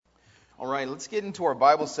All right, let's get into our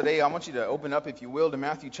Bibles today. I want you to open up, if you will, to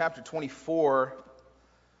Matthew chapter 24.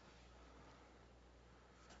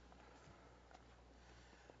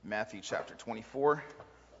 Matthew chapter 24.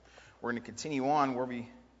 We're going to continue on where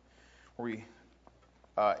we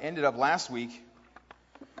ended up last week.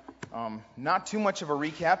 Not too much of a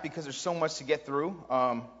recap because there's so much to get through.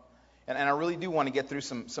 And I really do want to get through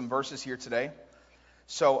some verses here today.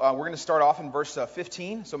 So we're going to start off in verse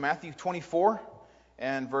 15. So Matthew 24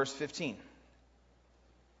 and verse 15.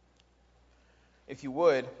 If you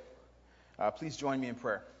would, please join me in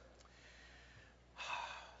prayer.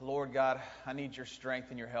 Lord God, I need your strength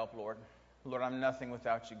and your help, Lord. Lord, I'm nothing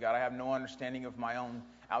without you, God. I have no understanding of my own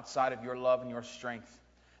outside of your love and your strength.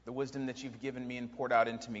 The wisdom that you've given me and poured out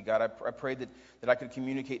into me, God. I pray that I could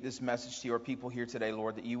communicate this message to your people here today,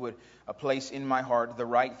 Lord, that you would place in my heart the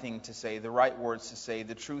right thing to say, the right words to say,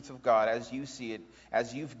 the truth of God as you see it,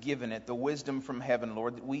 as you've given it, the wisdom from heaven,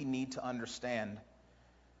 Lord, that we need to understand.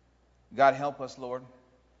 God, help us, Lord.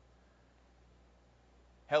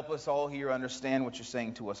 Help us all here understand what you're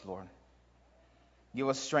saying to us, Lord. Give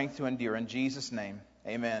us strength to endure. In Jesus' name,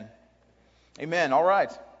 amen. Amen. All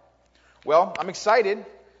right. Well, I'm excited.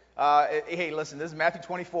 Hey, listen, this is Matthew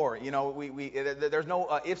 24. You know, there's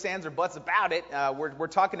no ifs, ands, or buts about it. We're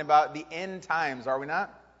talking about the end times, are we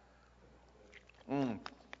not?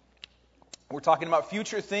 We're talking about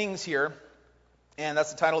future things here, and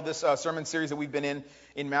that's the title of this sermon series that we've been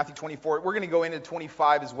in Matthew 24. We're going to go into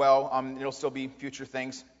 25 as well. It'll still be future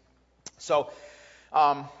things. So,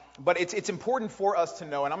 but it's important for us to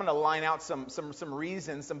know, and I'm going to line out some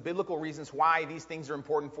reasons, some biblical reasons why these things are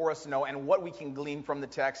important for us to know, and what we can glean from the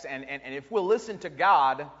text, and if we'll listen to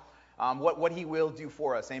God, what He will do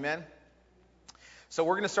for us. Amen. So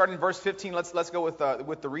we're going to start in verse 15. Let's go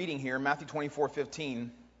with the reading here, Matthew 24:15.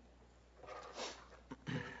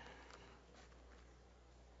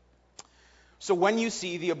 So when you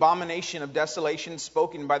see the abomination of desolation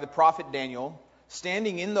spoken by the prophet Daniel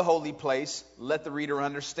standing in the holy place, let the reader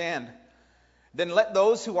understand. Then let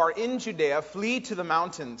those who are in Judea flee to the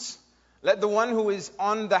mountains. Let the one who is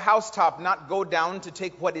on the housetop not go down to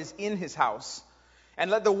take what is in his house.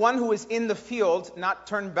 And let the one who is in the field not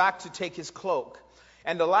turn back to take his cloak.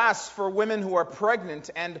 And alas, for women who are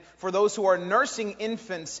pregnant and for those who are nursing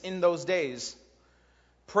infants in those days.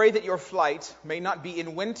 Pray that your flight may not be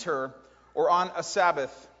in winter or on a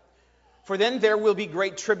Sabbath. For then there will be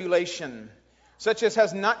great tribulation, such as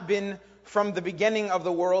has not been from the beginning of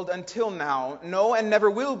the world until now, no, and never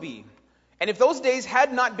will be. And if those days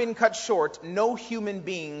had not been cut short, no human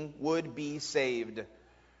being would be saved.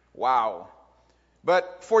 Wow.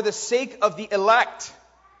 But for the sake of the elect,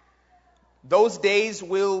 those days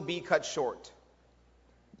will be cut short.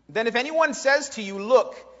 Then if anyone says to you,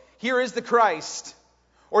 look, here is the Christ,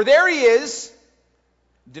 or there he is,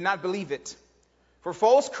 do not believe it. For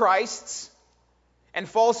false Christs and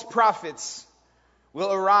false prophets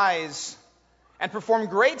will arise and perform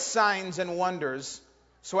great signs and wonders,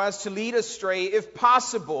 so as to lead astray, if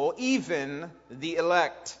possible, even the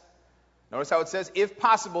elect. Notice how it says, if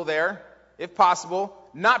possible there. If possible.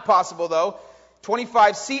 Not possible, though.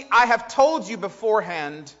 25, see, I have told you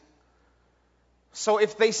beforehand. So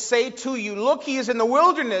if they say to you, look, he is in the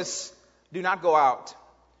wilderness, do not go out.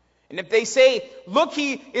 And if they say, look,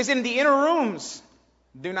 he is in the inner rooms,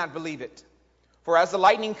 do not believe it. For as the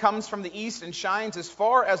lightning comes from the east and shines as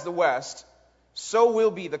far as the west, so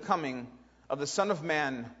will be the coming of the Son of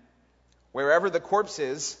Man. Wherever the corpse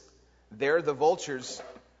is, there the vultures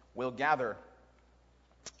will gather.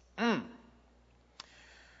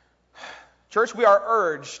 Church, we are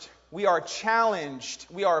urged, we are challenged,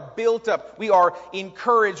 we are built up, we are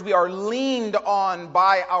encouraged, we are leaned on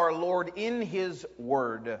by our Lord in His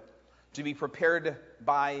Word to be prepared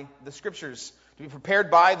by the Scriptures, to be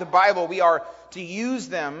prepared by the Bible. We are to use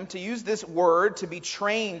them, to use this Word, to be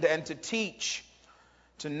trained and to teach,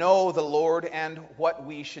 to know the Lord and what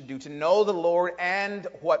we should do. To know the Lord and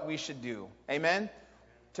what we should do. Amen?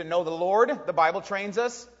 To know the Lord, the Bible trains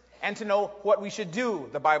us, and to know what we should do,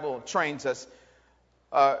 the Bible trains us.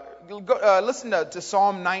 Listen to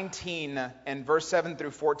Psalm 19 and verse 7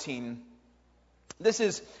 through 14. This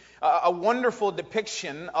is a wonderful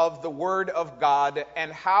depiction of the Word of God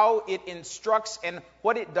and how it instructs and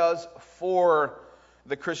what it does for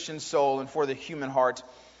the Christian soul and for the human heart.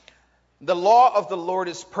 The law of the Lord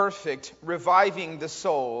is perfect, reviving the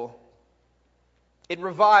soul. It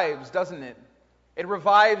revives, doesn't it? It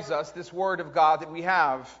revives us, this Word of God that we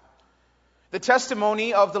have. The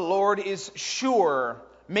testimony of the Lord is sure,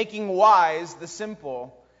 making wise the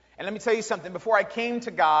simple. And let me tell you something. Before I came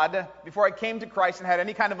to God, before I came to Christ and had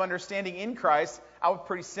any kind of understanding in Christ, I was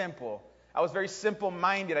pretty simple. I was very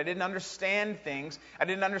simple-minded. I didn't understand things. I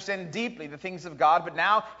didn't understand deeply the things of God. But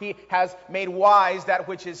now He has made wise that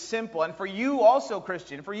which is simple. And for you also,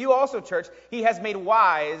 Christian, for you also, church, He has made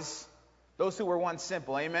wise those who were once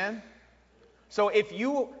simple. Amen? So if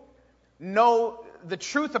you know the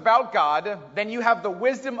truth about God, then you have the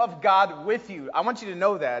wisdom of God with you. I want you to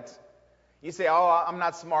know that. You say, "Oh, I'm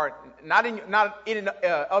not smart." Not in and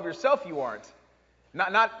of yourself, you aren't.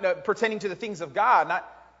 Not pertaining to the things of God.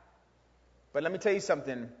 But let me tell you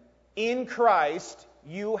something. In Christ,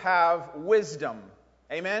 you have wisdom.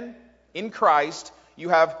 Amen? In Christ, you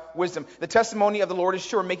have wisdom. The testimony of the Lord is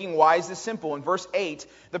sure, making wise the simple. In verse 8,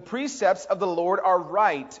 the precepts of the Lord are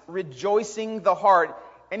right, rejoicing the heart.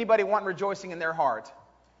 Anybody want rejoicing in their heart?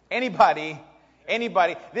 Anybody?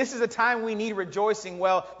 This is a time we need rejoicing.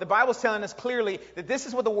 Well, the Bible's telling us clearly that this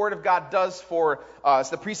is what the Word of God does for us.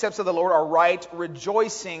 The precepts of the Lord are right,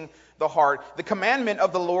 rejoicing the heart. The commandment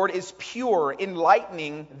of the Lord is pure,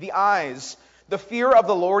 enlightening the eyes. The fear of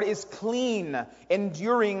the Lord is clean,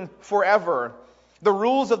 enduring forever. The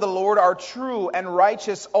rules of the Lord are true and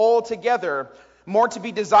righteous altogether. More to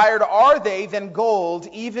be desired are they than gold,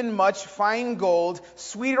 even much fine gold,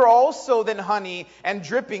 sweeter also than honey and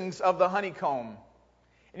drippings of the honeycomb.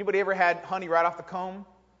 Anybody ever had honey right off the comb?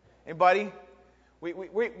 Anybody?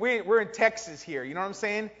 We're in Texas here, you know what I'm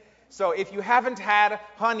saying? So if you haven't had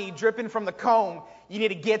honey dripping from the comb, you need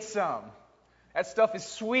to get some. That stuff is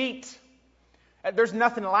sweet. There's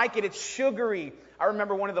nothing like it. It's sugary. I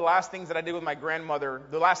remember one of the last things that I did with my grandmother,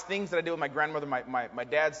 my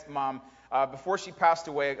dad's mom, before she passed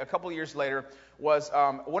away a couple of years later, was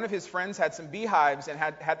one of his friends had some beehives and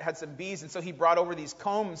had some bees, and so he brought over these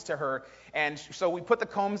combs to her. And so we put the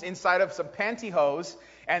combs inside of some pantyhose,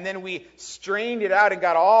 and then we strained it out and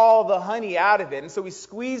got all the honey out of it. And so we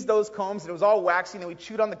squeezed those combs, and it was all waxy, and then we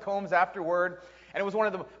chewed on the combs afterward. And it was one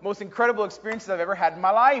of the most incredible experiences I've ever had in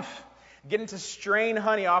my life. Getting to strain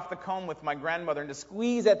honey off the comb with my grandmother and to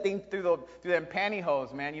squeeze that thing through them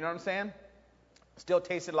pantyhose, man. You know what I'm saying? Still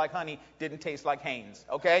tasted like honey, didn't taste like Hanes,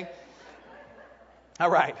 okay? All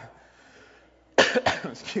right.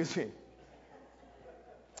 Excuse me.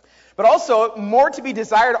 But also, more to be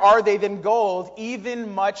desired are they than gold,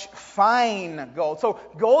 even much fine gold. So,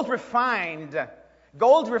 gold refined.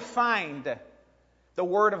 The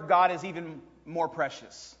Word of God is even more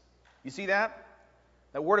precious. You see that?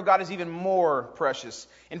 The Word of God is even more precious.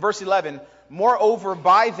 In verse 11, moreover,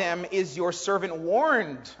 by them is your servant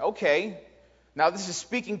warned. Okay. Now, this is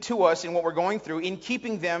speaking to us in what we're going through. In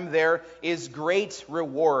keeping them, there is great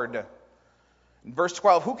reward. In verse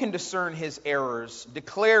 12, who can discern his errors?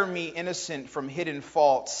 Declare me innocent from hidden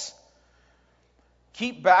faults.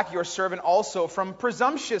 Keep back your servant also from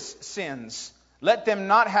presumptuous sins. Let them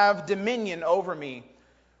not have dominion over me.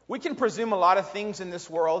 We can presume a lot of things in this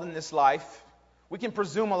world, in this life. We can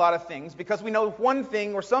presume a lot of things because we know one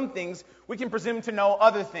thing or some things. We can presume to know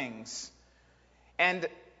other things. And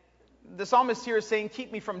the psalmist here is saying,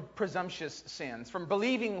 keep me from presumptuous sins, from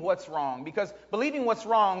believing what's wrong. Because believing what's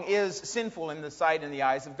wrong is sinful in the sight and the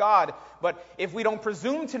eyes of God. But if we don't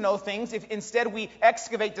presume to know things, if instead we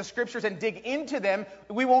excavate the Scriptures and dig into them,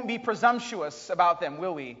 we won't be presumptuous about them,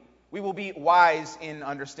 will we? We will be wise in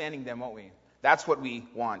understanding them, won't we? That's what we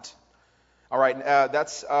want. All right,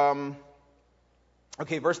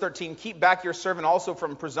 okay, verse 13, keep back your servant also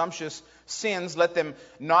from presumptuous sins. Let them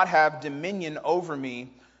not have dominion over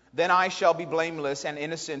me. Then I shall be blameless and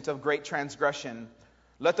innocent of great transgression.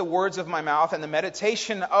 Let the words of my mouth and the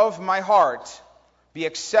meditation of my heart be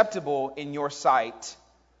acceptable in your sight,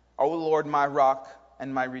 O Lord, my rock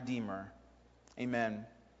and my redeemer. Amen.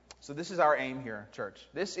 So this is our aim here, church.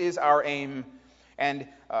 This is our aim, and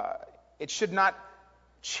it should not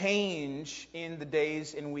change in the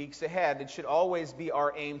days and weeks ahead. It should always be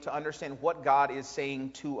our aim to understand what God is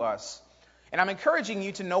saying to us. And I'm encouraging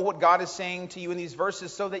you to know what God is saying to you in these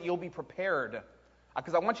verses so that you'll be prepared.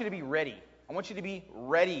 Because I want you to be ready. I want you to be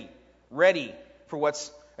ready for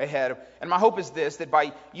what's ahead. And my hope is this, that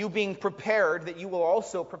by you being prepared, that you will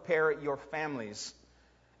also prepare your families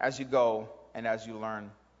as you go and as you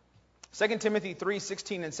learn. 2 Timothy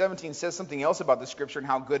 3:16 and 17 says something else about the Scripture and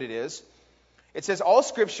how good it is. It says, all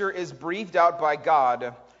Scripture is breathed out by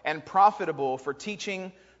God and profitable for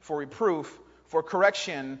teaching, for reproof, for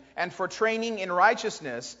correction, and for training in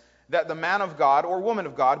righteousness, that the man of God or woman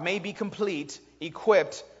of God may be complete,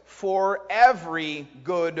 equipped for every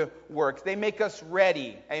good work. They make us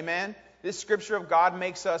ready. Amen? This Scripture of God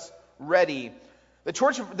makes us ready. The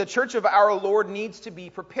church of our Lord needs to be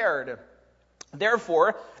prepared.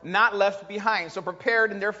 Therefore, not left behind. So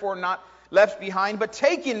prepared and therefore not left behind, but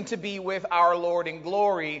taken to be with our Lord in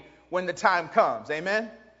glory when the time comes. Amen?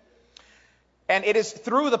 And it is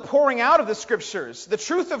through the pouring out of the Scriptures, the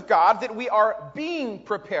truth of God, that we are being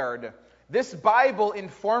prepared. This Bible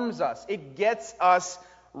informs us. It gets us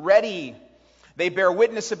ready. They bear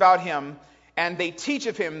witness about Him, and they teach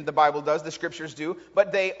of Him, the Bible does, the Scriptures do,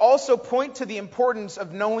 but they also point to the importance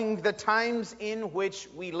of knowing the times in which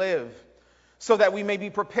we live, so that we may be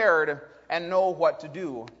prepared and know what to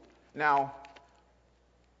do. Now,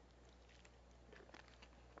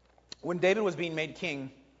 when David was being made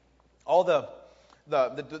king, all the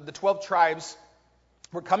 12 tribes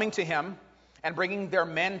were coming to him and bringing their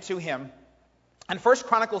men to him. And 1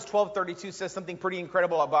 Chronicles 12:32 says something pretty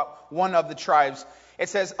incredible about one of the tribes. It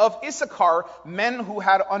says, "Of Issachar, men who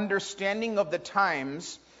had understanding of the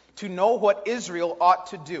times to know what Israel ought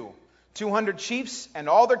to do. 200 chiefs and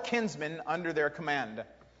all their kinsmen under their command."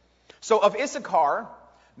 So of Issachar,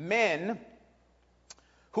 men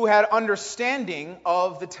who had understanding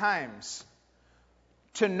of the times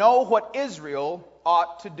to know what Israel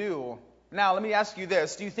ought to do. Now, let me ask you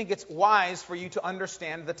this. Do you think it's wise for you to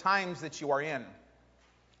understand the times that you are in?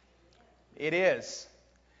 It is.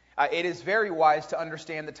 It is very wise to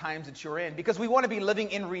understand the times that you're in, because we want to be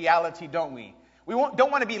living in reality, don't we? We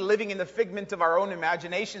don't want to be living in the figment of our own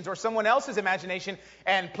imaginations or someone else's imagination,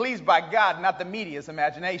 and please, by God, not the media's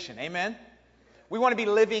imagination. Amen? We want to be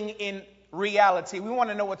living in reality. We want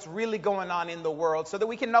to know what's really going on in the world so that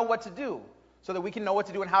we can know what to do. So that we can know what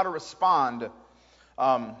to do and how to respond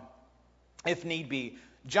if need be.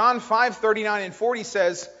 John 5:39 and 40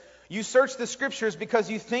 says, "You search the Scriptures because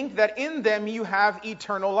you think that in them you have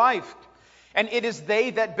eternal life. And it is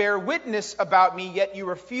they that bear witness about me, yet you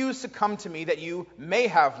refuse to come to me that you may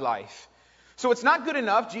have life." So it's not good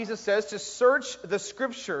enough, Jesus says, to search the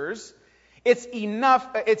Scriptures. It's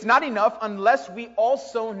not enough unless we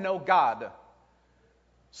also know God.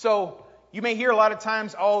 So you may hear a lot of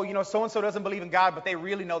times, so-and-so doesn't believe in God, but they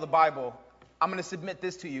really know the Bible. I'm going to submit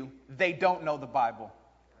this to you. They don't know the Bible.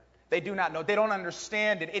 They do not know. They don't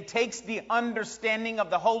understand it. It takes the understanding of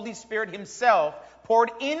the Holy Spirit Himself poured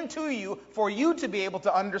into you for you to be able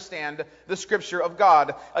to understand the Scripture of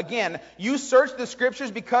God. Again, you search the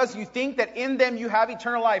Scriptures because you think that in them you have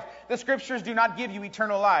eternal life. The Scriptures do not give you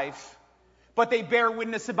eternal life, but they bear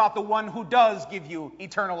witness about the one who does give you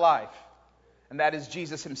eternal life, and that is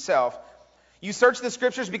Jesus Himself. You search the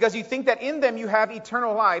Scriptures because you think that in them you have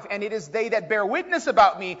eternal life, and it is they that bear witness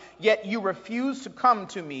about me, yet you refuse to come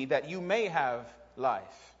to me that you may have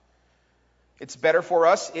life. It's better for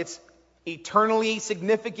us. It's eternally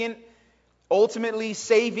significant, ultimately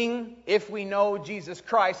saving if we know Jesus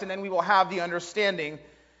Christ, and then we will have the understanding.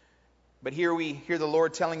 But here we hear the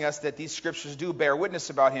Lord telling us that these Scriptures do bear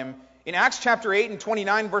witness about Him. In Acts chapter 8 and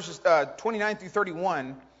 29, verses 29 through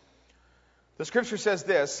 31, the Scripture says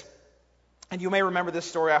this. And you may remember this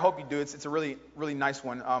story. I hope you do. It's a really, really nice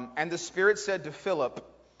one. And the Spirit said to Philip,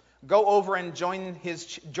 "Go over and join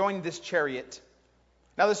this chariot."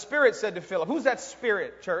 Now the Spirit said to Philip, who's that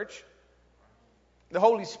Spirit, church? The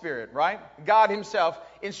Holy Spirit, right? God Himself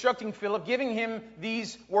instructing Philip, giving him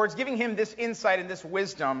these words, giving him this insight and this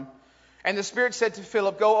wisdom. And the Spirit said to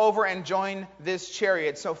Philip, "Go over and join this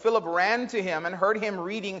chariot." So Philip ran to him and heard him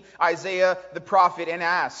reading Isaiah the prophet and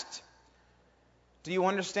asked, "Do you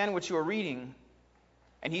understand what you are reading?"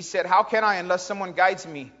 And he said, "How can I unless someone guides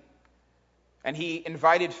me?" And he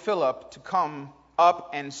invited Philip to come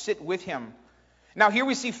up and sit with him. Now here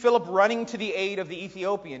we see Philip running to the aid of the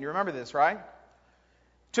Ethiopian. You remember this, right?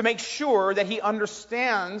 To make sure that he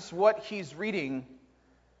understands what he's reading.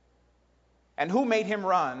 And who made him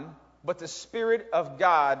run but the Spirit of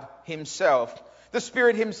God Himself? The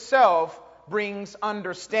Spirit Himself brings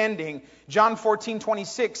understanding. John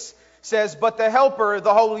 14:26 says, "But the Helper,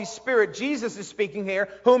 the Holy Spirit," Jesus is speaking here,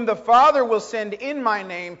 "whom the Father will send in my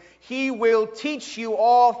name, He will teach you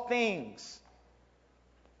all things."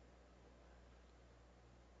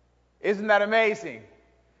 Isn't that amazing?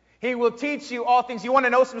 He will teach you all things. You want to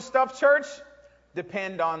know some stuff, church?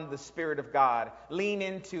 Depend on the Spirit of God. Lean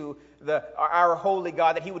into our holy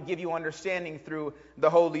God, that He would give you understanding through the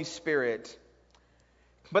Holy Spirit.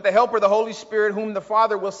 "But the Helper, the Holy Spirit, whom the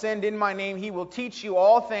Father will send in my name, He will teach you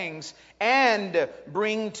all things and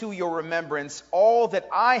bring to your remembrance all that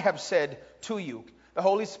I have said to you." The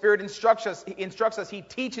Holy Spirit instructs us, He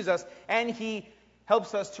teaches us, and He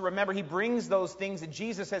helps us to remember. He brings those things that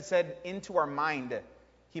Jesus had said into our mind.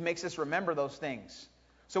 He makes us remember those things.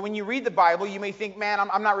 So when you read the Bible, you may think, "Man,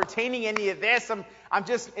 I'm not retaining any of this. I'm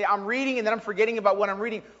reading and then I'm forgetting about what I'm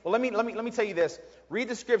reading." Well, let me tell you this. Read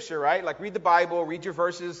the Scripture, right? Like read the Bible, read your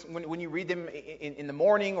verses when you read them in the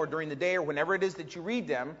morning or during the day or whenever it is that you read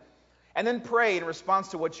them, and then pray in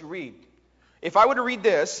response to what you read. If I were to read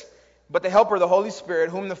this, But the Helper, the Holy Spirit,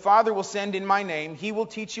 whom the Father will send in my name, he will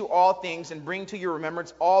teach you all things and bring to your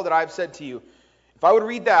remembrance all that I have said to you. If I would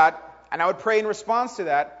read that, and I would pray in response to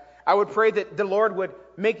that, I would pray that the Lord would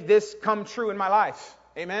make this come true in my life.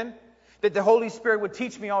 Amen? That the Holy Spirit would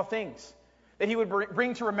teach me all things. That he would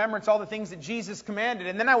bring to remembrance all the things that Jesus commanded.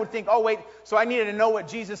 And then I would think, oh wait, so I needed to know what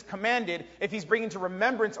Jesus commanded if he's bringing to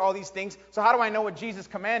remembrance all these things. So how do I know what Jesus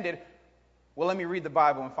commanded? Well, let me read the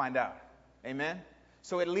Bible and find out. Amen?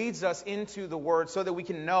 So it leads us into the Word so that we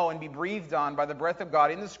can know and be breathed on by the breath of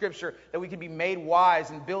God in the Scripture, that we can be made wise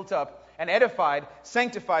and built up and edified,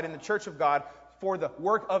 sanctified in the church of God for the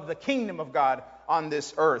work of the kingdom of God on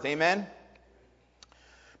this earth. Amen?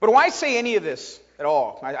 But why say any of this at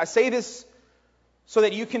all? I say this so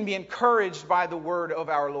that you can be encouraged by the word of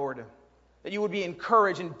our Lord. That you would be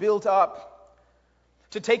encouraged and built up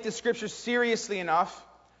to take the Scriptures seriously enough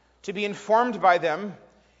to be informed by them,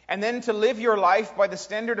 and then to live your life by the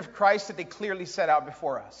standard of Christ that they clearly set out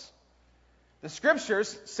before us. The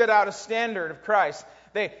Scriptures set out a standard of Christ.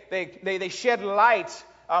 They shed light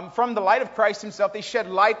from the light of Christ himself. They shed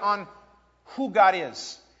light on who God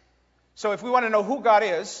is. So if we want to know who God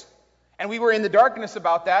is, and we were in the darkness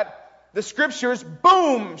about that, the Scriptures,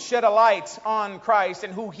 boom, shed a light on Christ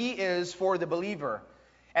and who he is for the believer.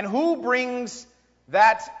 And who brings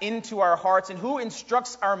that into our hearts and who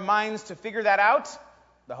instructs our minds to figure that out?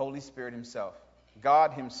 The Holy Spirit himself.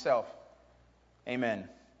 God himself. Amen.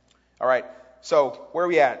 All right. So, where are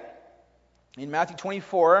we at? In Matthew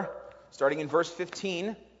 24, starting in verse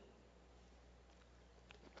 15.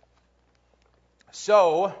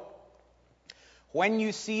 So, when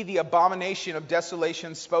you see the abomination of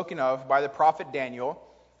desolation spoken of by the prophet Daniel,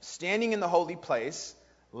 standing in the holy place,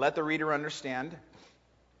 let the reader understand.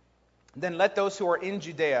 Then let those who are in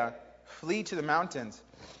Judea flee to the mountains.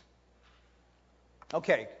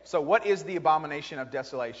 Okay, so what is the abomination of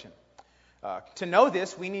desolation? To know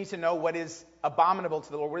this, we need to know what is abominable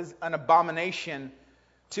to the Lord, what is an abomination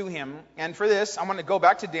to him. And for this, I'm going to go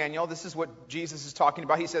back to Daniel. This is what Jesus is talking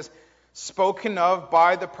about. He says, spoken of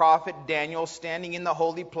by the prophet Daniel, standing in the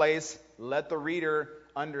holy place, let the reader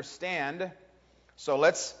understand. So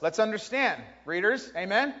let's understand, readers.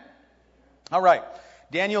 Amen? All right,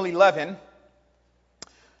 Daniel 11.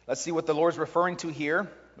 Let's see what the Lord's referring to here.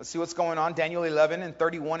 Let's see what's going on. Daniel 11 and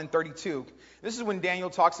 31 and 32. This is when Daniel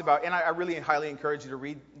talks about, and I really highly encourage you to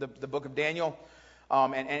read the book of Daniel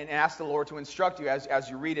and ask the Lord to instruct you as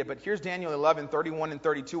you read it. But here's Daniel 11, 31 and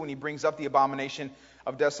 32 when he brings up the abomination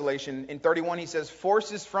of desolation. In 31 he says,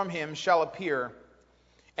 forces from him shall appear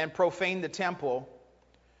and profane the temple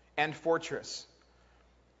and fortress,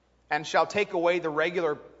 and shall take away the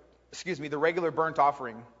regular burnt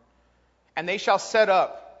offering. And they shall set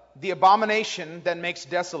up the abomination that makes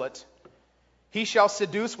desolate. He shall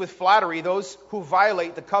seduce with flattery those who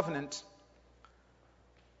violate the covenant.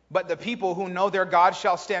 But the people who know their God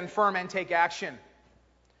shall stand firm and take action.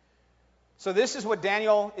 So this is what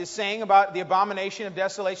Daniel is saying about the abomination of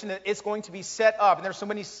desolation, that it's going to be set up. And there's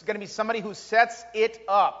going to be somebody who sets it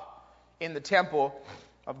up in the temple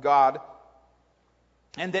of God.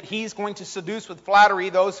 And that he's going to seduce with flattery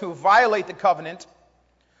those who violate the covenant.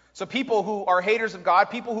 So people who are haters of God,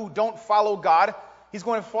 people who don't follow God, he's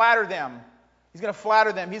going to flatter them. He's going to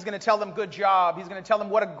flatter them. He's going to tell them good job. He's going to tell them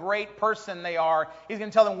what a great person they are. He's going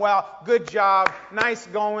to tell them, well, good job, nice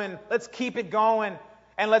going, let's keep it going.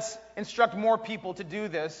 And let's instruct more people to do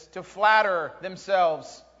this, to flatter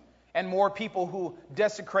themselves. And more people who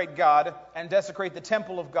desecrate God and desecrate the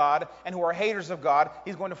temple of God and who are haters of God,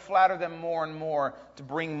 he's going to flatter them more and more to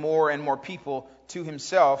bring more and more people to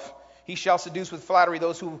himself. He shall seduce with flattery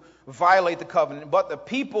those who violate the covenant. But the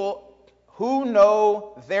people who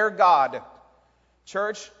know their God.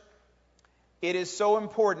 Church, it is so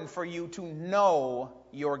important for you to know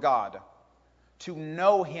your God. To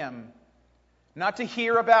know him. Not to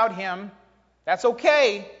hear about him. That's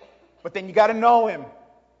okay. But then you got to know him.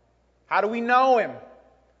 How do we know him?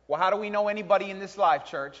 Well, how do we know anybody in this life,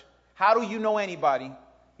 church? How do you know anybody?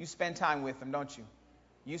 You spend time with them, don't you?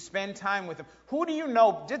 You spend time with them. Who do you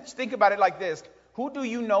know? Just think about it like this. Who do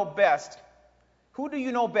you know best? Who do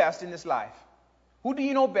you know best in this life? Who do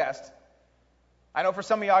you know best? I know for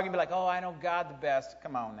some of y'all, you're going to be like, oh, I know God the best.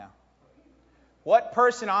 Come on now. What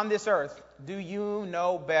person on this earth do you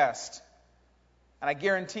know best? And I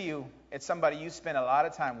guarantee you, it's somebody you spend a lot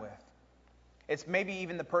of time with. It's maybe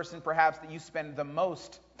even the person perhaps that you spend the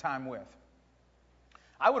most time with.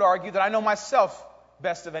 I would argue that I know myself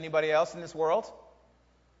best of anybody else in this world.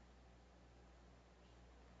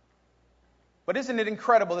 But isn't it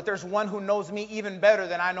incredible that there's one who knows me even better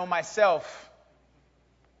than I know myself?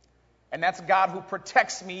 And that's God, who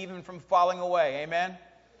protects me even from falling away. Amen?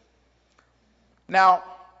 Now,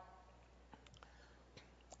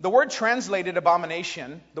 the word translated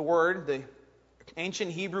abomination, the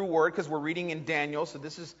ancient Hebrew word, because we're reading in Daniel, so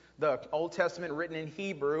this is the Old Testament written in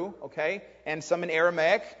Hebrew, okay, and some in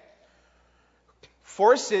Aramaic.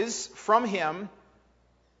 Forces from him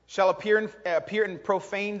shall appear and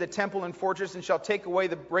profane the temple and fortress, and shall take away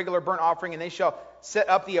the regular burnt offering, and they shall set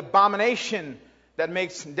up the abomination that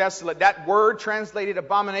makes desolate. That word translated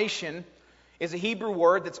abomination is a Hebrew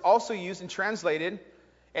word that's also used and translated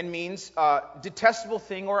and means detestable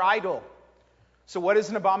thing or idol. So what is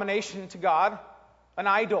an abomination to God? An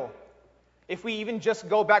idol. If we even just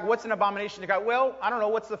go back, what's an abomination to God? Well, I don't know,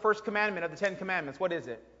 what's the first commandment of the 10 Commandments? What is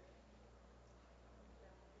it?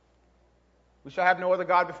 We shall have no other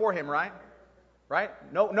God before him, right? Right?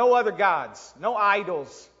 No other gods, no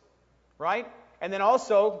idols, right? And then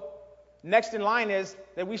also, next in line is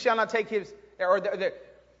that we shall not take his,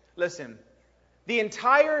 listen, the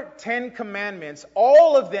entire 10 Commandments,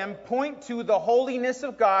 all of them point to the holiness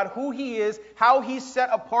of God, who he is, how he's set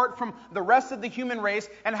apart from the rest of the human race,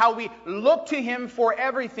 and how we look to him for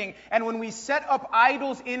everything. And when we set up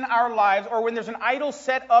idols in our lives, or when there's an idol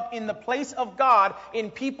set up in the place of God in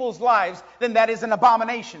people's lives, then that is an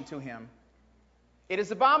abomination to him. It is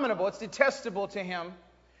abominable, it's detestable to him.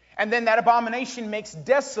 And then that abomination makes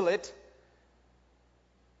desolate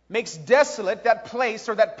that place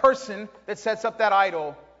or that person that sets up that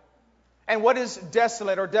idol. And what is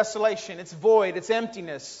desolate or desolation? It's void, it's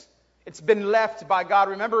emptiness. It's been left by God.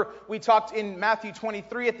 Remember, we talked in Matthew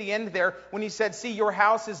 23 at the end there when he said, see, your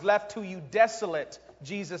house is left to you desolate.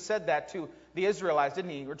 Jesus said that to the Israelites,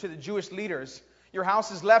 didn't he? Or to the Jewish leaders. Your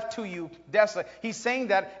house is left to you desolate. He's saying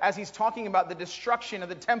that as he's talking about the destruction of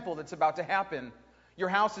the temple that's about to happen. Your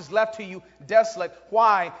house is left to you desolate.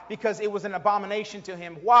 Why? Because it was an abomination to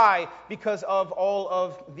him. Why? Because of all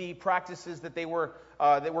of the practices that were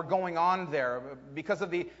going on there. Because of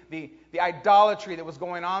the idolatry that was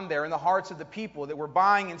going on there in the hearts of the people that were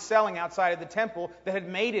buying and selling outside of the temple that had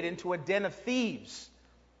made it into a den of thieves.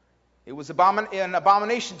 It was an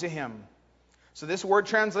abomination to him. So this word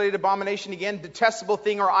translated abomination again, detestable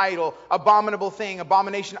thing or idol, abominable thing,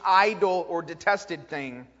 abomination, idol, or detested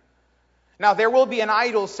thing. Now, there will be an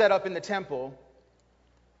idol set up in the temple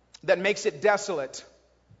that makes it desolate,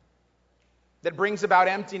 that brings about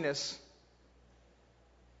emptiness.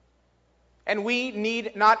 And we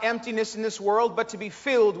need not emptiness in this world, but to be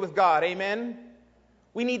filled with God. Amen?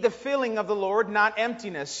 We need the filling of the Lord, not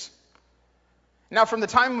emptiness. Now, from the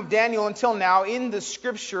time of Daniel until now, in the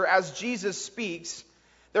Scripture, as Jesus speaks,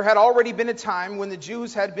 there had already been a time when the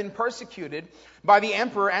Jews had been persecuted by the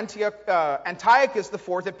emperor Antiochus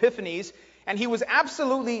IV Epiphanes, and he was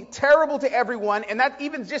absolutely terrible to everyone, and that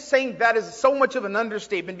even just saying that is so much of an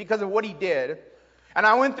understatement because of what he did. And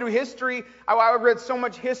I went through history. I read so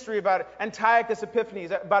much history about Antiochus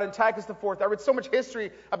Epiphanes, about Antiochus IV. I read so much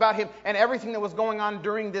history about him and everything that was going on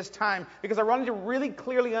during this time because I wanted to really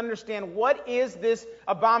clearly understand what is this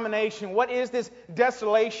abomination, what is this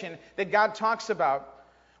desolation that God talks about.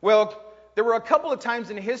 Well, there were a couple of times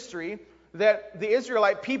in history that the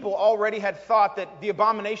Israelite people already had thought that the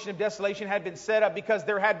abomination of desolation had been set up because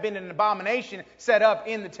there had been an abomination set up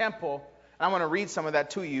in the temple. And I want to read some of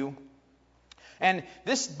that to you. And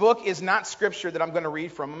this book is not scripture that I'm going to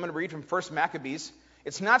read from. I'm going to read from 1 Maccabees.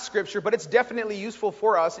 It's not scripture, but it's definitely useful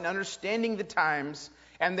for us in understanding the times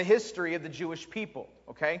and the history of the Jewish people.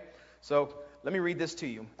 Okay? So let me read this to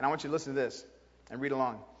you. And I want you to listen to this and read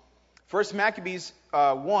along. 1 Maccabees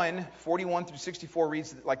 1, 41 through 64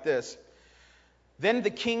 reads like this. Then the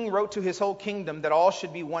king wrote to his whole kingdom that all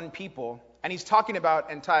should be one people. And he's talking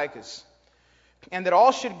about Antiochus. And that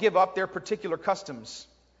all should give up their particular customs.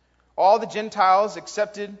 All the Gentiles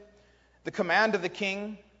accepted the command of the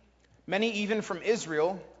king. Many even from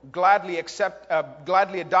Israel gladly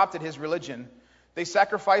adopted his religion. They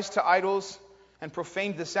sacrificed to idols and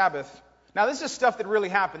profaned the Sabbath. Now this is stuff that really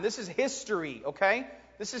happened. This is history, okay?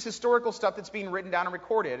 This is historical stuff that's being written down and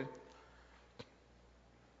recorded.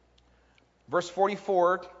 Verse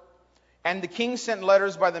 44, and the king sent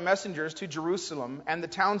letters by the messengers to Jerusalem and the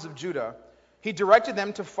towns of Judah. He directed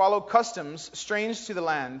them to follow customs strange to the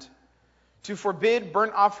land, to forbid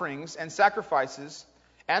burnt offerings and sacrifices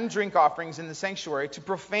and drink offerings in the sanctuary, to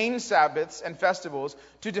profane Sabbaths and festivals,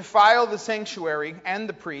 to defile the sanctuary and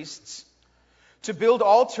the priests, to build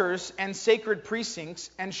altars and sacred precincts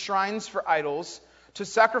and shrines for idols, to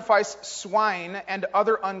sacrifice swine and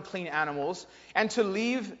other unclean animals, and to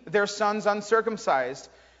leave their sons uncircumcised.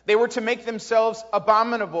 They were to make themselves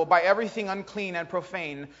abominable by everything unclean and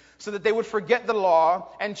profane, so that they would forget the law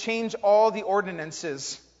and change all the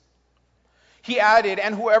ordinances. He added,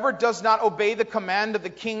 and whoever does not obey the command of the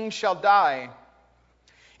king shall die.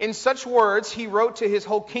 In such words he wrote to his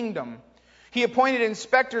whole kingdom. He appointed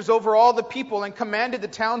inspectors over all the people and commanded the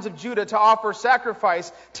towns of Judah to offer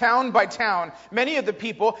sacrifice town by town. Many of the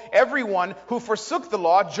people, everyone who forsook the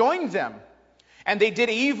law, joined them. And they did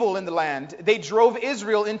evil in the land. They drove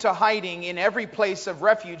Israel into hiding in every place of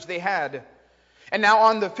refuge they had. And now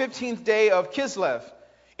on the 15th day of Kislev,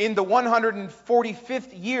 in the 145th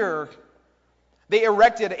year, they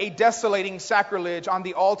erected a desolating sacrilege on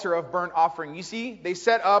the altar of burnt offering. You see, they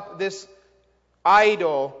set up this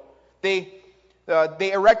idol. They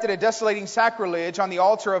erected a desolating sacrilege on the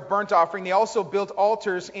altar of burnt offering. They also built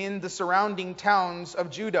altars in the surrounding towns of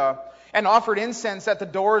Judah and offered incense at the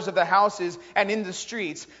doors of the houses and in the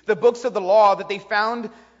streets. The books of the law that they found,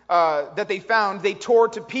 they tore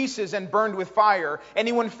to pieces and burned with fire.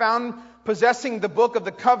 Anyone found possessing the book of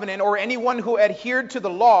the covenant, or anyone who adhered to the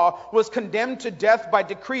law, was condemned to death by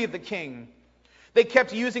decree of the king. They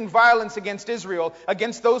kept using violence against Israel,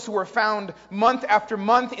 against those who were found month after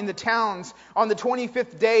month in the towns. On the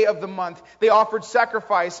 25th day of the month, they offered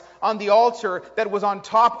sacrifice on the altar that was on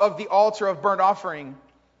top of the altar of burnt offering.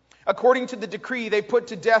 According to the decree, they put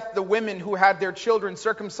to death the women who had their children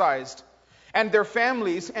circumcised, and their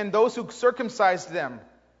families, and those who circumcised them.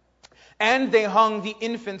 And they hung the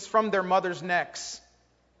infants from their mothers' necks.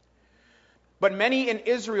 But many in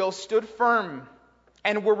Israel stood firm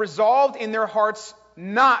and were resolved in their hearts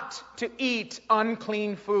not to eat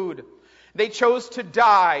unclean food. They chose to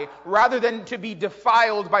die rather than to be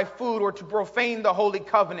defiled by food or to profane the holy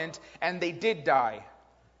covenant, and they did die.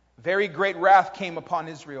 Very great wrath came upon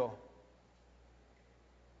Israel.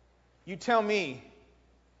 You tell me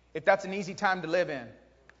if that's an easy time to live in.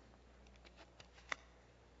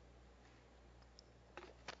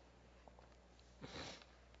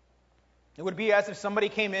 It would be as if somebody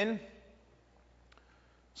came in,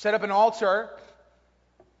 set up an altar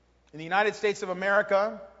in the United States of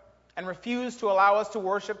America, and refused to allow us to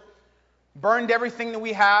worship, burned everything that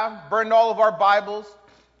we have, burned all of our Bibles,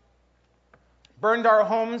 burned our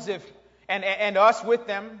homes and us with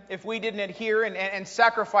them if we didn't adhere and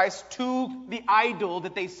sacrifice to the idol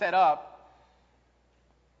that they set up.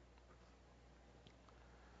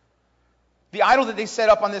 The idol that they set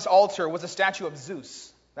up on this altar was a statue of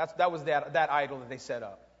Zeus. That was that idol that they set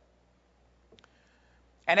up.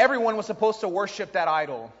 And everyone was supposed to worship that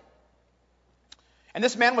idol. And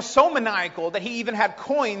this man was so maniacal that he even had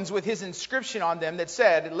coins with his inscription on them that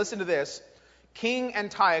said, listen to this, King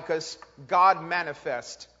Antiochus, God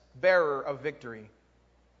manifest, bearer of victory.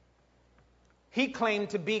 He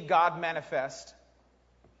claimed to be God manifest,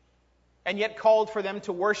 and yet called for them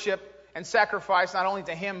to worship and sacrifice not only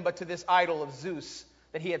to him, but to this idol of Zeus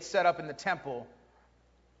that he had set up in the temple.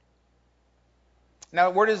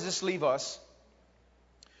 Now, where does this leave us?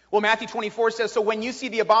 Well, Matthew 24 says, so when you see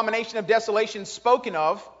the abomination of desolation spoken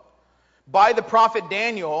of by the prophet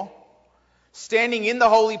Daniel standing in the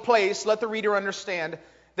holy place, let the reader understand,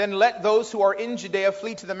 then let those who are in Judea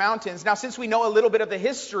flee to the mountains. Now, since we know a little bit of the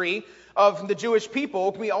history of the Jewish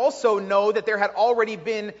people, we also know that there had already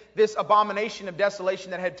been this abomination of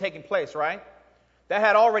desolation that had taken place, right? That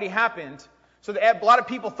had already happened. So a lot of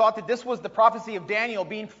people thought that this was the prophecy of Daniel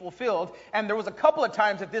being fulfilled, and there was a couple of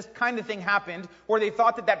times that this kind of thing happened where they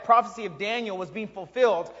thought that that prophecy of Daniel was being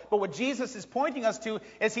fulfilled. But what Jesus is pointing us to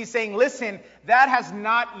is he's saying, listen, that has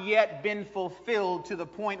not yet been fulfilled to the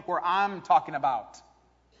point where I'm talking about.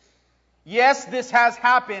 Yes, this has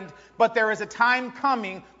happened, but there is a time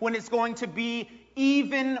coming when it's going to be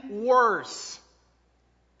even worse,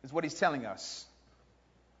 is what he's telling us.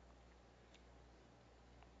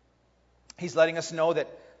 He's letting us know that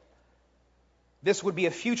this would be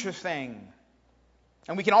a future thing.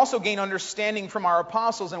 And we can also gain understanding from our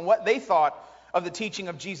apostles and what they thought of the teaching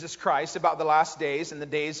of Jesus Christ about the last days and the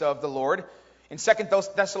days of the Lord. In 2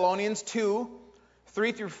 Thessalonians 2,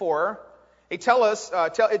 3 through 4, they tell us,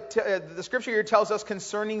 the scripture here tells us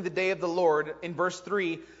concerning the day of the Lord in verse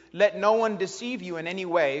 3, let no one deceive you in any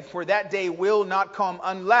way, for that day will not come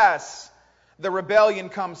unless the rebellion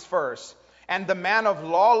comes first. And the man of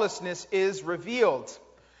lawlessness is revealed,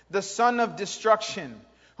 the son of destruction,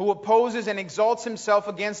 who opposes and exalts himself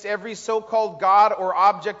against every so-called God or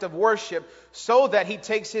object of worship, so that he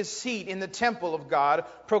takes his seat in the temple of God,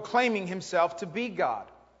 proclaiming himself to be God.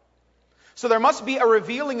 So there must be a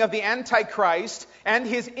revealing of the Antichrist, and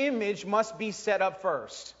his image must be set up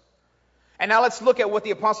first. And now let's look at what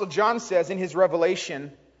the Apostle John says in his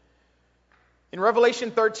Revelation. In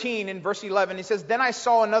Revelation 13, in verse 11, he says, then I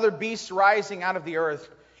saw another beast rising out of the earth.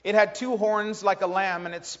 It had 2 horns like a lamb,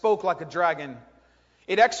 and it spoke like a dragon.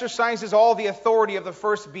 It exercises all the authority of the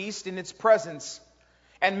first beast in its presence,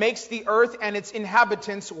 and makes the earth and its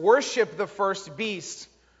inhabitants worship the first beast,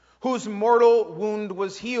 whose mortal wound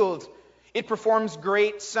was healed. It performs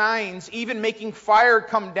great signs, even making fire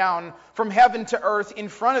come down from heaven to earth in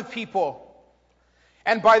front of people.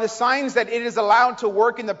 And by the signs that it is allowed to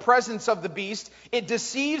work in the presence of the beast, it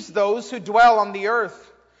deceives those who dwell on the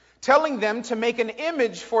earth, telling them to make an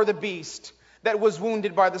image for the beast that was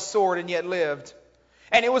wounded by the sword and yet lived.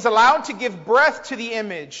 And it was allowed to give breath to the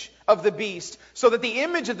image of the beast, so that the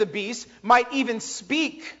image of the beast might even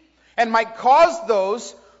speak, and might cause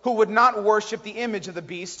those who would not worship the image of the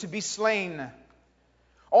beast to be slain.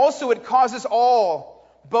 Also it causes all,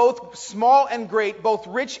 both small and great, both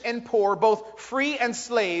rich and poor, both free and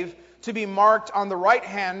slave, to be marked on the right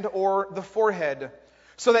hand or the forehead,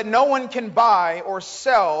 so that no one can buy or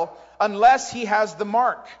sell unless he has the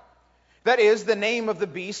mark, that is, the name of the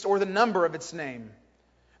beast or the number of its name.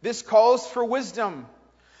 This calls for wisdom.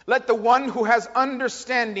 Let the one who has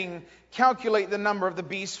understanding calculate the number of the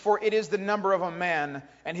beast, for it is the number of a man,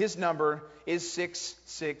 and his number is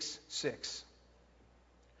 666.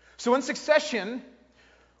 So in succession,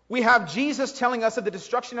 we have Jesus telling us of the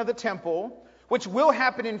destruction of the temple, which will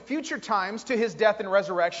happen in future times to his death and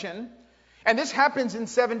resurrection. And this happens in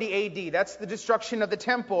 70 AD. That's the destruction of the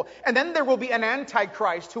temple. And then there will be an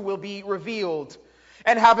Antichrist who will be revealed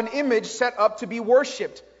and have an image set up to be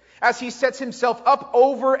worshipped, as he sets himself up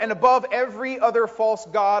over and above every other false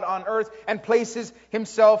god on earth and places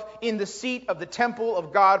himself in the seat of the temple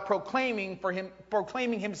of God, proclaiming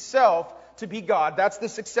himself to be God. That's the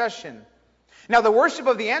succession. Now, the worship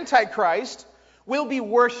of the Antichrist will be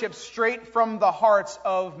worshipped straight from the hearts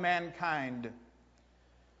of mankind.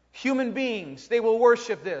 Human beings, they will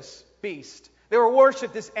worship this beast. They will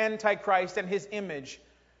worship this Antichrist and his image.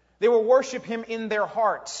 They will worship him in their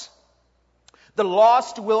hearts. The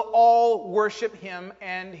lost will all worship him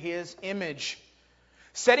and his image.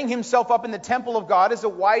 Setting himself up in the temple of God is a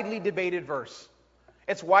widely debated verse.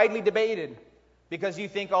 It's widely debated because you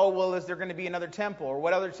think, oh, well, is there going to be another temple? Or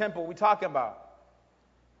what other temple are we talking about?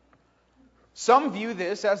 Some view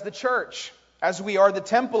this as the church, as we are the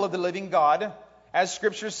temple of the living God, as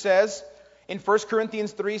Scripture says in 1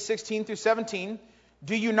 Corinthians 3:16 through 17,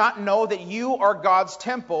 do you not know that you are God's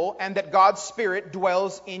temple and that God's Spirit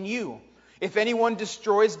dwells in you? If anyone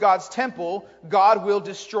destroys God's temple, God will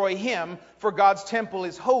destroy him, for God's temple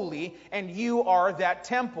is holy, and you are that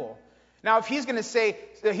temple. Now, if he's going to say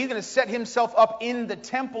that he's going to set himself up in the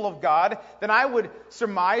temple of God, then I would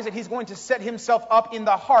surmise that he's going to set himself up in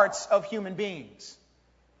the hearts of human beings.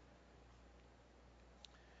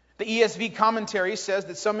 The ESV commentary says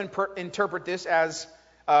that some interpret this as,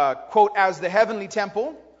 quote, as the heavenly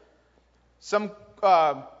temple. Some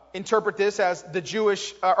interpret this as the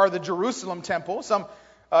Jewish or the Jerusalem temple. Some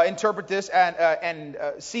interpret this and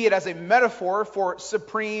see it as a metaphor for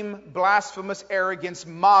supreme blasphemous arrogance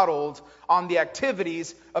modeled on the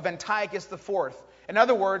activities of Antiochus IV. In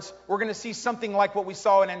other words, we're going to see something like what we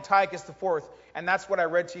saw in Antiochus IV, and that's what I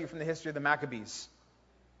read to you from the history of the Maccabees.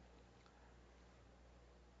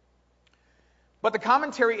 But the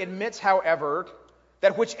commentary admits, however,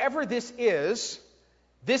 that whichever this is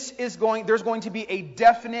there's going to be a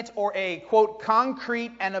definite or a, quote,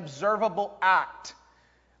 concrete and observable act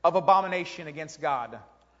of abomination against God.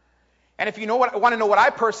 And if you want to know what I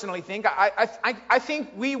personally think, I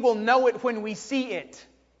think we will know it when we see it.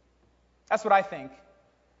 That's what I think.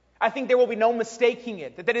 I think there will be no mistaking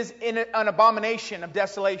it, that is an abomination of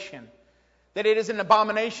desolation, that it is an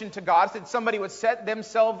abomination to God, that somebody would set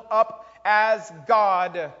themselves up as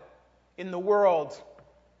God in the world,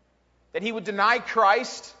 that he would deny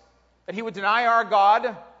Christ, that he would deny our God,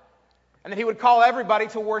 and that he would call everybody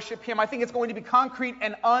to worship him. I think it's going to be concrete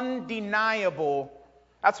and undeniable.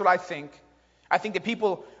 That's what I think. I think that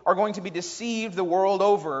people are going to be deceived the world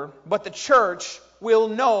over, but the church will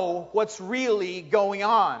know what's really going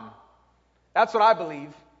on. That's what I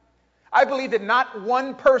believe. I believe that not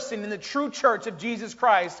one person in the true church of Jesus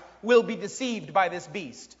Christ will be deceived by this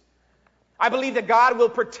beast. I believe that God will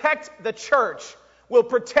protect the church, will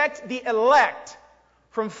protect the elect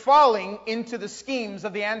from falling into the schemes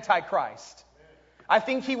of the Antichrist. I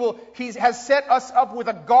think he has set us up with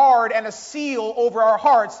a guard and a seal over our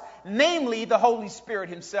hearts, namely the Holy Spirit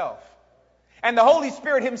himself. And the Holy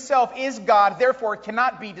Spirit himself is God, therefore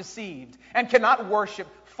cannot be deceived and cannot worship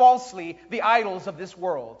falsely the idols of this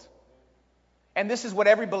world. And this is what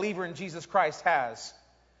every believer in Jesus Christ has.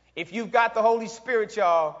 If you've got the Holy Spirit,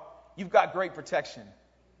 y'all, you've got great protection.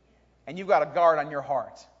 And you've got a guard on your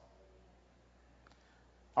heart.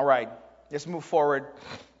 All right, let's move forward.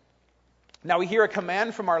 Now we hear a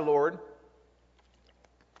command from our Lord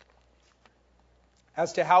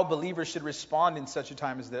as to how believers should respond in such a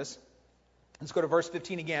time as this. Let's go to verse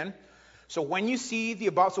 15 again. So when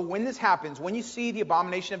this happens, when you see the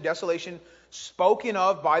abomination of desolation spoken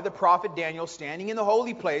of by the prophet Daniel standing in the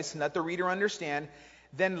holy place, and let the reader understand,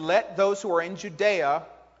 then let those who are in Judea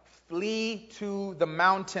flee to the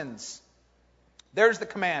mountains. There's the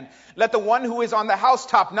command. Let the one who is on the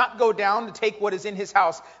housetop not go down to take what is in his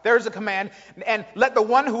house. There's the command. And let the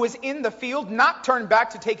one who is in the field not turn back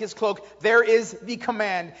to take his cloak. There is the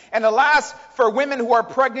command. And alas, for women who are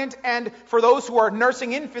pregnant and for those who are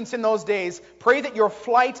nursing infants in those days, pray that your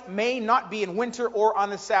flight may not be in winter or on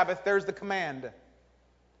the Sabbath. There's the command.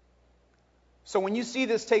 So when you see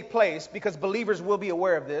this take place, because believers will be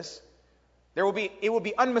aware of this, it will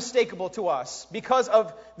be unmistakable to us because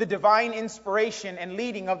of the divine inspiration and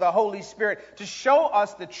leading of the Holy Spirit to show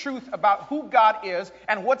us the truth about who God is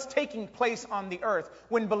and what's taking place on the earth.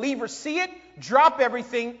 When believers see it, drop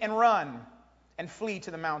everything and run and flee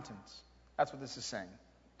to the mountains. That's what this is saying.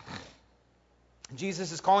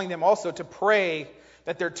 Jesus is calling them also to pray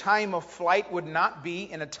that their time of flight would not be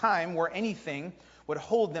in a time where anything would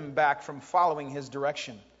hold them back from following his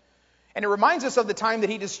direction. And it reminds us of the time that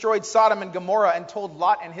he destroyed Sodom and Gomorrah and told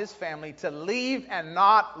Lot and his family to leave and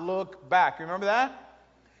not look back. Remember that?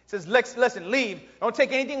 He says, listen, leave. Don't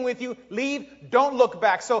take anything with you. Leave. Don't look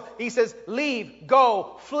back. So he says, leave,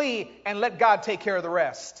 go, flee, and let God take care of the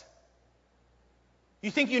rest.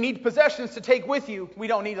 You think you need possessions to take with you? We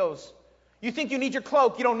don't need those. You think you need your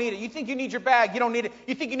cloak? You don't need it. You think you need your bag? You don't need it.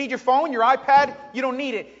 You think you need your phone, your iPad? You don't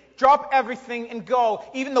need it. Drop everything and go.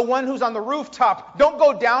 Even the one who's on the rooftop, don't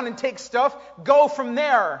go down and take stuff. Go from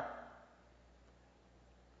there.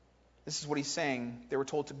 This is what he's saying. They were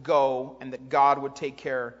told to go and that God would take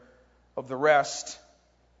care of the rest.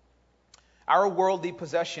 Our worldly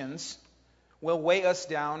possessions will weigh us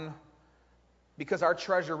down because our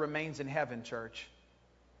treasure remains in heaven, church.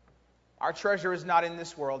 Our treasure is not in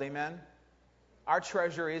this world, amen? Our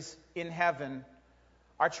treasure is in heaven.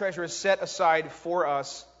 Our treasure is set aside for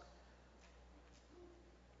us.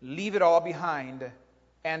 Leave it all behind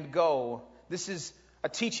and go. This is a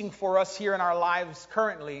teaching for us here in our lives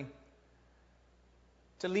currently,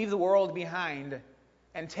 to leave the world behind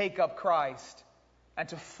and take up Christ and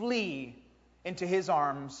to flee into his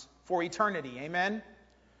arms for eternity. Amen?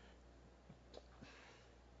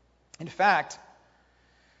 In fact,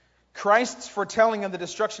 Christ's foretelling of the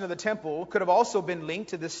destruction of the temple could have also been linked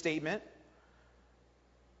to this statement,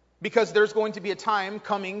 because there's going to be a time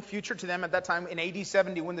coming, future to them at that time, in AD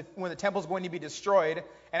 70, when the temple is going to be destroyed.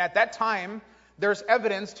 And at that time, there's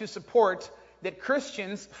evidence to support that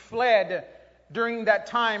Christians fled during that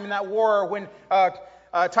time in that war when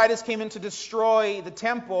Titus came in to destroy the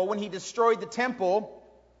temple. When he destroyed the temple,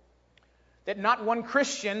 that not one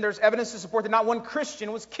Christian, there's evidence to support that not one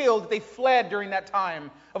Christian was killed. They fled during that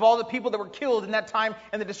time. Of all the people that were killed in that time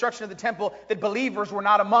in the destruction of the temple, that believers were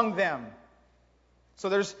not among them. So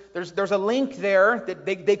there's a link there that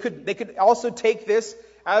they could also take this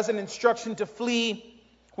as an instruction to flee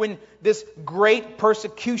when this great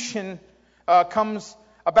persecution comes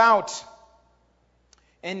about.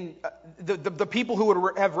 And the people who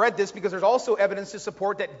would have read this, because there's also evidence to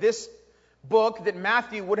support that this book, that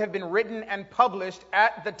Matthew, would have been written and published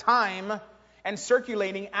at the time and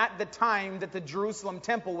circulating at the time that the Jerusalem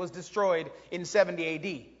temple was destroyed in 70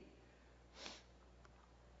 AD.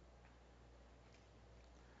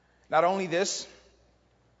 Not only this,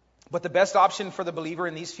 but the best option for the believer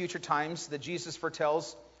in these future times that Jesus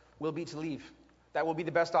foretells will be to leave. That will be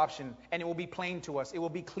the best option, and it will be plain to us. It will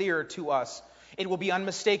be clear to us. It will be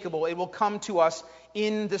unmistakable. It will come to us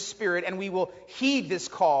in the Spirit, and we will heed this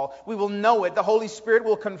call. We will know it. The Holy Spirit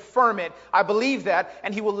will confirm it. I believe that,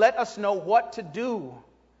 and He will let us know what to do.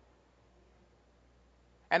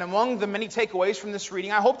 And among the many takeaways from this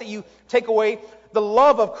reading, I hope that you take away the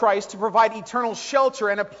love of Christ to provide eternal shelter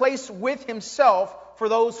and a place with Himself for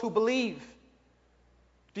those who believe.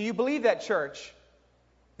 Do you believe that, church?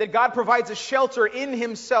 That God provides a shelter in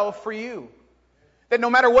Himself for you? That no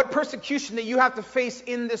matter what persecution that you have to face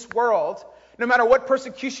in this world, no matter what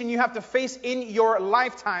persecution you have to face in your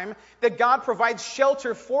lifetime, that God provides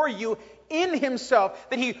shelter for you in Himself,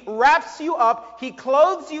 that He wraps you up, He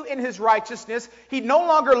clothes you in His righteousness. He no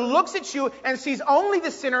longer looks at you and sees only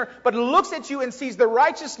the sinner, but looks at you and sees the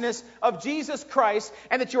righteousness of Jesus Christ,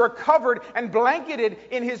 and that you are covered and blanketed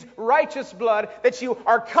in His righteous blood, that you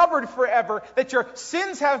are covered forever, that your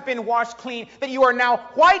sins have been washed clean, that you are now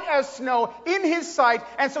white as snow in His sight,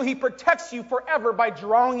 and so He protects you forever by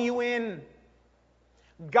drawing you in.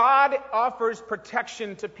 God offers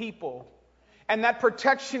protection to people. And that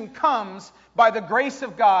protection comes by the grace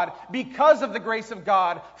of God, because of the grace of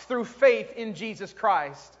God, through faith in Jesus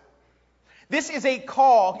Christ. This is a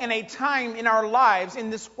call and a time in our lives in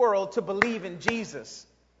this world to believe in Jesus.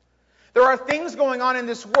 There are things going on in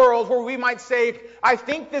this world where we might say, I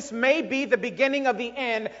think this may be the beginning of the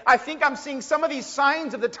end. I think I'm seeing some of these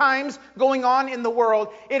signs of the times going on in the world.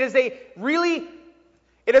 It is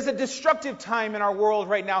a destructive time in our world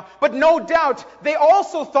right now. But no doubt, they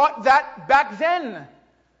also thought that back then.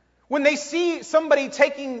 When they see somebody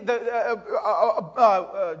taking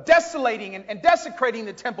desolating and desecrating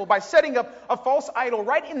the temple by setting up a false idol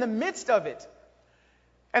right in the midst of it.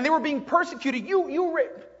 And they were being persecuted.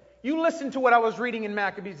 You listened to what I was reading in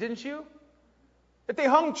Maccabees, didn't you? That they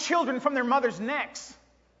hung children from their mothers' necks.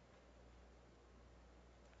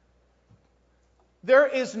 There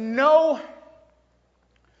is the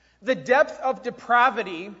depth of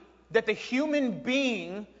depravity that the human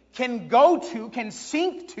being can go to, can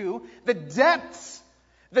sink to, the depths,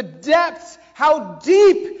 how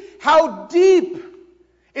deep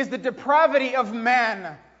is the depravity of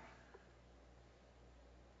man?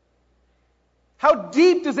 How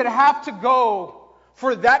deep does it have to go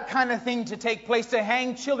for that kind of thing to take place, to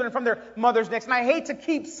hang children from their mother's necks? And I hate to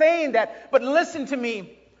keep saying that, but listen to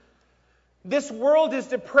me. This world is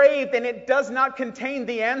depraved and it does not contain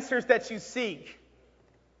the answers that you seek.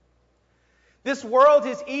 This world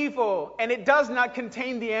is evil and it does not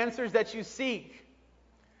contain the answers that you seek.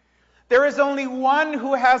 There is only one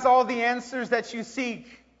who has all the answers that you seek,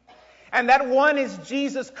 and that one is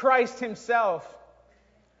Jesus Christ Himself.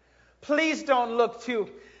 Please don't look to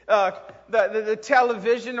the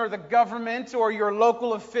television or the government or your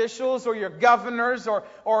local officials or your governors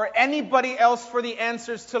or anybody else for the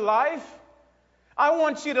answers to life. I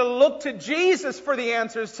want you to look to Jesus for the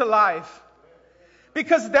answers to life,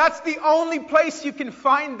 because that's the only place you can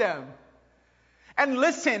find them. And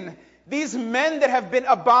listen, these men that have been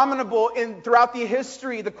abominable throughout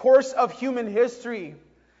the course of human history.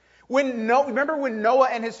 Remember when Noah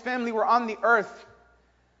and his family were on the earth?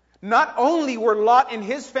 Not only were Lot and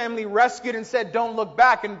his family rescued and said, don't look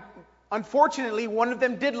back. And unfortunately, one of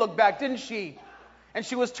them did look back, didn't she? And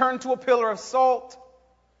she was turned to a pillar of salt.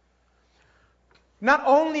 Not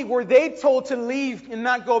only were they told to leave and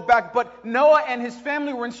not go back, but Noah and his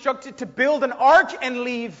family were instructed to build an ark and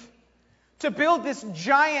leave. To build this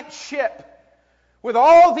giant ship with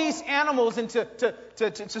all these animals and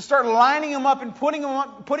to start lining them up and putting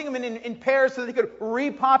them in pairs so they could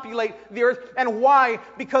repopulate the earth. And why?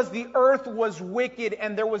 Because the earth was wicked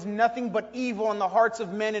and there was nothing but evil in the hearts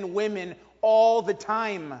of men and women all the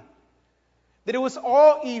time. That it was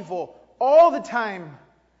all evil all the time.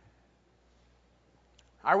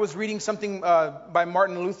 I was reading something by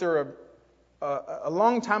Martin Luther a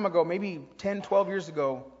long time ago, maybe 10, 12 years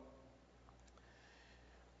ago,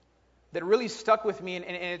 that really stuck with me, and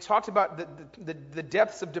it talked about the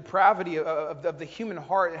depths of depravity of the human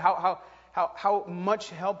heart, how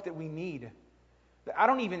much help that we need. I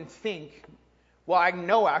don't even think, well, I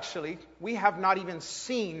know actually, we have not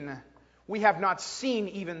seen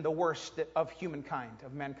even the worst of humankind,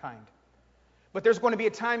 of mankind. But there's going to be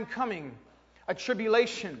a time coming, a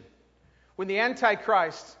tribulation, when the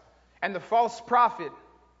Antichrist and the false prophet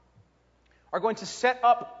are going to set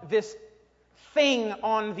up this thing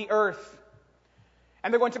on the earth.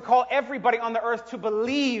 And they're going to call everybody on the earth to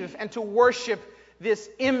believe and to worship this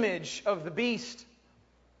image of the beast.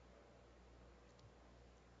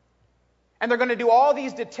 And they're going to do all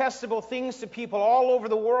these detestable things to people all over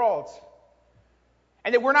the world.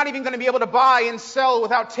 And that we're not even going to be able to buy and sell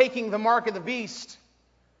without taking the mark of the beast.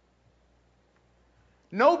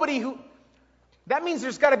 That means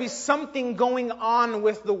there's got to be something going on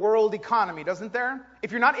with the world economy, doesn't there?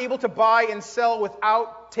 If you're not able to buy and sell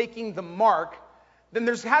without taking the mark, then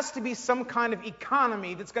there has to be some kind of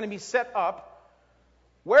economy that's going to be set up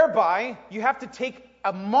whereby you have to take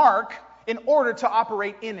a mark in order to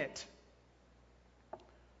operate in it.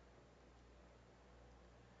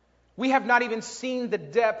 We have not even seen the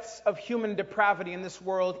depths of human depravity in this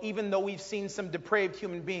world, even though we've seen some depraved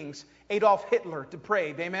human beings. Adolf Hitler,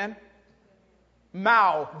 depraved, amen?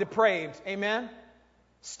 Mao, depraved, amen?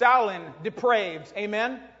 Stalin, depraved,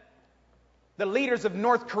 amen? The leaders of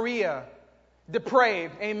North Korea,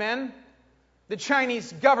 depraved, amen? The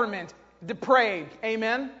Chinese government, depraved,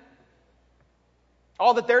 amen?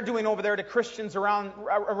 All that they're doing over there to Christians around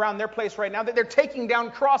their place right now, that they're taking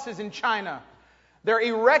down crosses in China. They're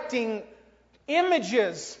erecting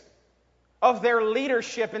images of their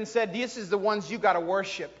leadership and said, this is the ones you got to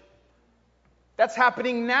worship. That's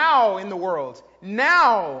happening now in the world.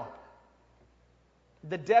 Now,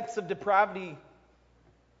 the depths of depravity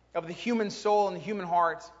of the human soul and the human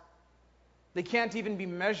heart, they can't even be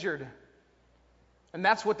measured. And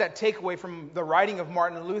that's what that takeaway from the writing of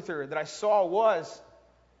Martin Luther that I saw was.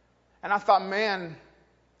 And I thought, man,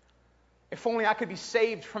 if only I could be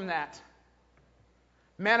saved from that.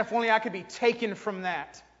 Man, if only I could be taken from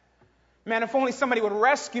that. Man, if only somebody would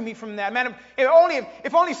rescue me from that. Man,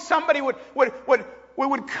 if only somebody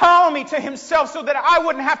would call me to himself so that I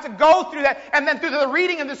wouldn't have to go through that. And then through the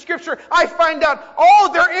reading of the Scripture, I find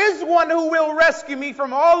out, there is one who will rescue me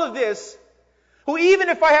from all of this. Who even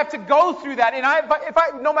if I have to go through that,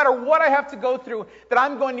 and no matter what I have to go through, that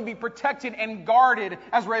I'm going to be protected and guarded,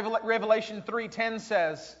 as Revelation 3:10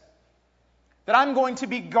 says. That I'm going to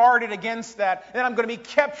be guarded against that. That I'm going to be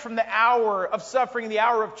kept from the hour of suffering, the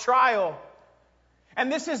hour of trial.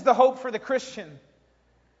 And this is the hope for the Christian.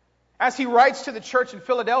 As he writes to the church in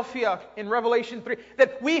Philadelphia in Revelation 3,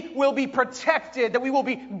 that we will be protected, that we will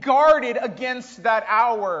be guarded against that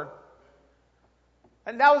hour.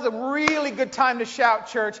 And that was a really good time to shout,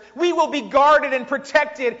 church. We will be guarded and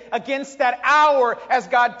protected against that hour, as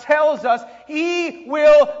God tells us. He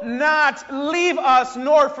will not leave us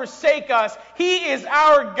nor forsake us. He is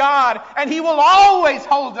our God, and He will always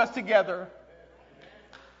hold us together.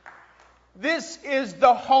 This is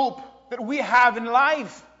the hope that we have in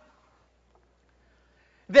life.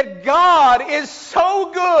 That God is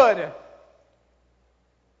so good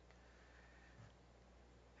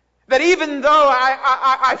that even though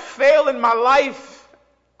I fail in my life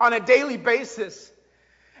on a daily basis,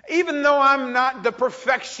 even though I'm not the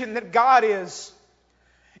perfection that God is,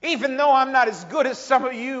 even though I'm not as good as some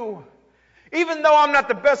of you, even though I'm not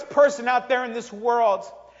the best person out there in this world,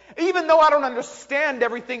 even though I don't understand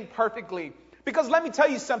everything perfectly, because let me tell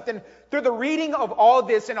you something, through the reading of all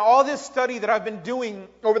this and all this study that I've been doing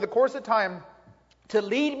over the course of time to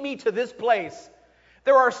lead me to this place,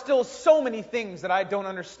 there are still so many things that I don't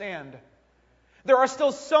understand. There are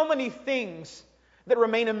still so many things that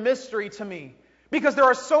remain a mystery to me. Because there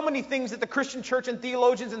are so many things that the Christian church and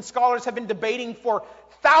theologians and scholars have been debating for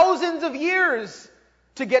thousands of years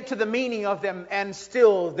to get to the meaning of them. And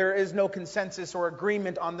still there is no consensus or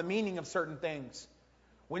agreement on the meaning of certain things.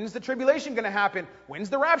 When's the tribulation going to happen? When's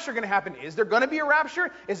the rapture going to happen? Is there going to be a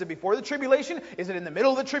rapture? Is it before the tribulation? Is it in the middle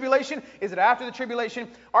of the tribulation? Is it after the tribulation?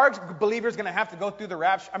 Are believers going to have to go through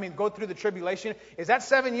go through the tribulation? Is that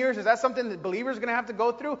 7 years? Is that something that believers are going to have to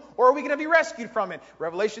go through? Or are we going to be rescued from it?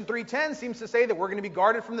 Revelation 3:10 seems to say that we're going to be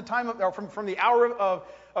guarded from the time from the hour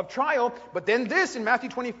of trial. But then this in Matthew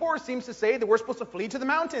 24 seems to say that we're supposed to flee to the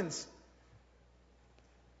mountains.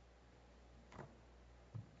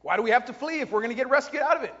 Why do we have to flee if we're going to get rescued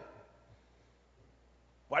out of it?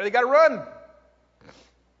 Why do they got to run?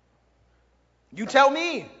 You tell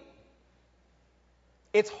me.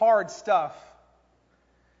 It's hard stuff.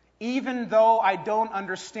 Even though I don't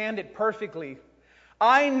understand it perfectly,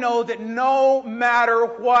 I know that no matter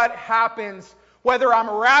what happens, whether I'm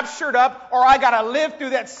raptured up or I got to live through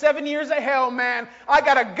that 7 years of hell, man, I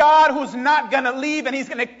got a God who's not going to leave, and He's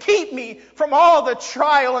going to keep me from all the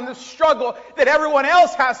trial and the struggle that everyone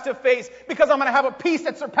else has to face, because I'm going to have a peace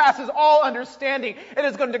that surpasses all understanding. It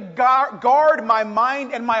is going to guard my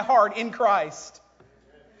mind and my heart in Christ.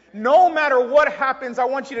 No matter what happens, I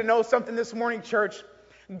want you to know something this morning, church.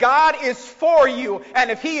 God is for you, and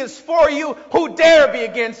if He is for you, who dare be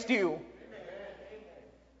against you?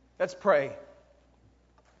 Let's pray.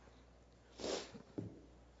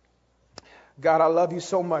 God, I love you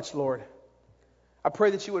so much, Lord. I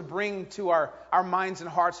pray that you would bring to our minds and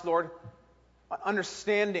hearts, Lord, an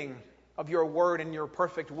understanding of your word and your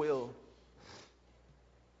perfect will.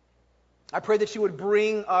 I pray that you would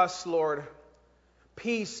bring us, Lord,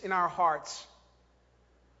 peace in our hearts.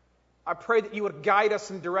 I pray that you would guide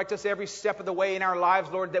us and direct us every step of the way in our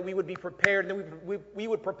lives, Lord, that we would be prepared, and that we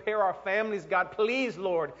would prepare our families, God. Please,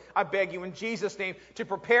 Lord, I beg you in Jesus' name to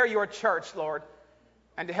prepare your church, Lord,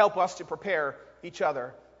 and to help us to prepare each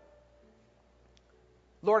other.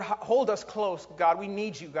 Lord, hold us close, God. We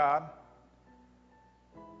need you, God.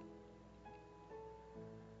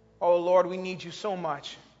 Oh, Lord, we need you so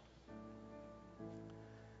much.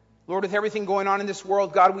 Lord, with everything going on in this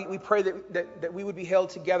world, God, we pray that we would be held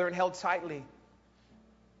together and held tightly.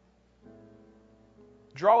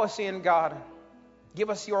 Draw us in, God. Give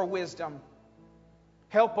us your wisdom.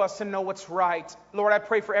 Help us to know what's right. Lord, I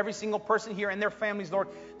pray for every single person here and their families, Lord,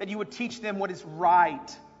 that you would teach them what is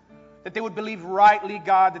right. That they would believe rightly,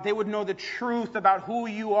 God. That they would know the truth about who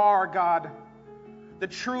you are, God. The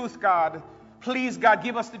truth, God. Please, God,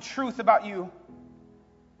 give us the truth about you.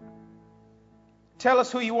 Tell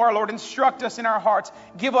us who you are, Lord. Instruct us in our hearts.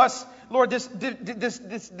 Give us, Lord, this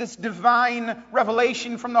divine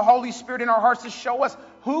revelation from the Holy Spirit in our hearts to show us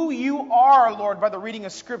who you are, Lord, by the reading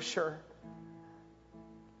of Scripture.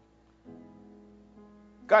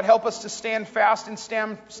 God, help us to stand fast and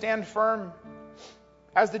stand firm,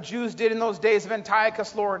 as the Jews did in those days of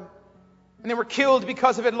Antiochus, Lord. And they were killed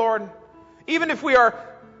because of it, Lord. Even if we are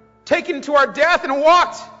taken to our death and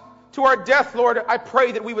walked to our death, Lord, I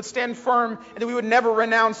pray that we would stand firm and that we would never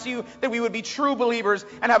renounce you, that we would be true believers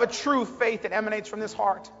and have a true faith that emanates from this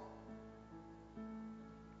heart.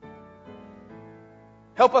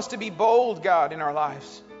 Help us to be bold, God, in our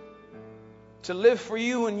lives, to live for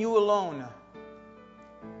you and you alone.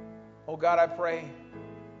 Oh God, I pray,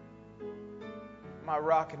 my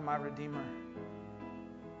rock and my redeemer,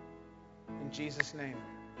 in Jesus' name,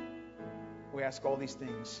 we ask all these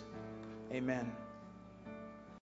things. Amen.